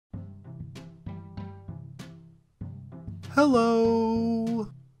Hello!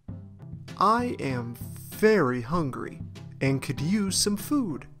 I am very hungry and could use some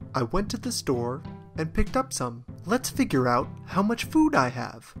food. I went to the store and picked up some. Let's figure out how much food I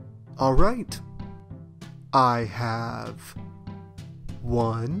have. Alright. I have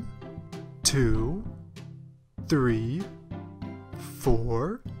 1, 2, 3,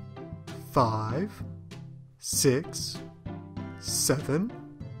 4, 5, 6, 7,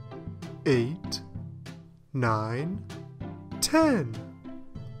 8, 9, 10.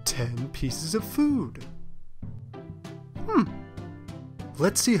 10 pieces of food.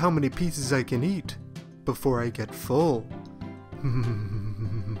 Let's see how many pieces I can eat before I get full.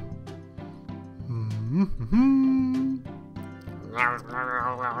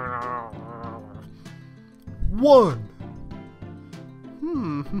 1.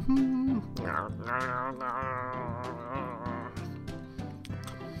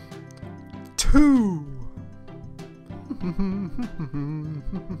 2.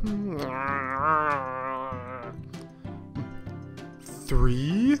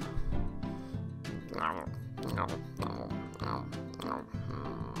 3.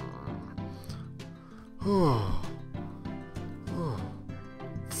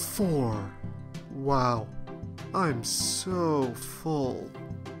 4. Wow, I'm so full.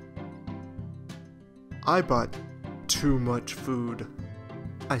 I bought too much food.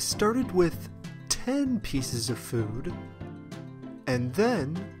 I started with 10 pieces of food, and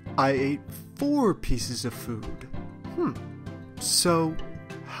then I ate 4 pieces of food. So,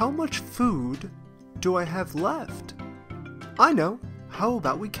 how much food do I have left? I know. How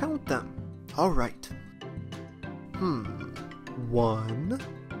about we count them? Alright. 1,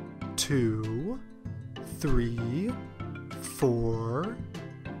 2, 3, 4,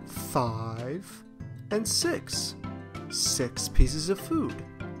 5, and 6. 6 pieces of food.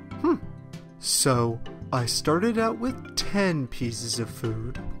 So, I started out with 10 pieces of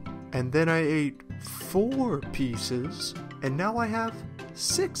food, and then I ate 4 pieces, and now I have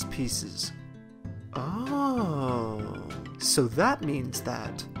 6 pieces. Oh, so that means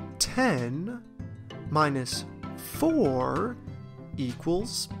that 10 minus 4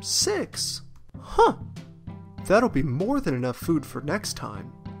 equals 6. That'll be more than enough food for next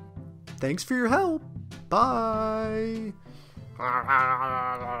time. Thanks for your help. Bye.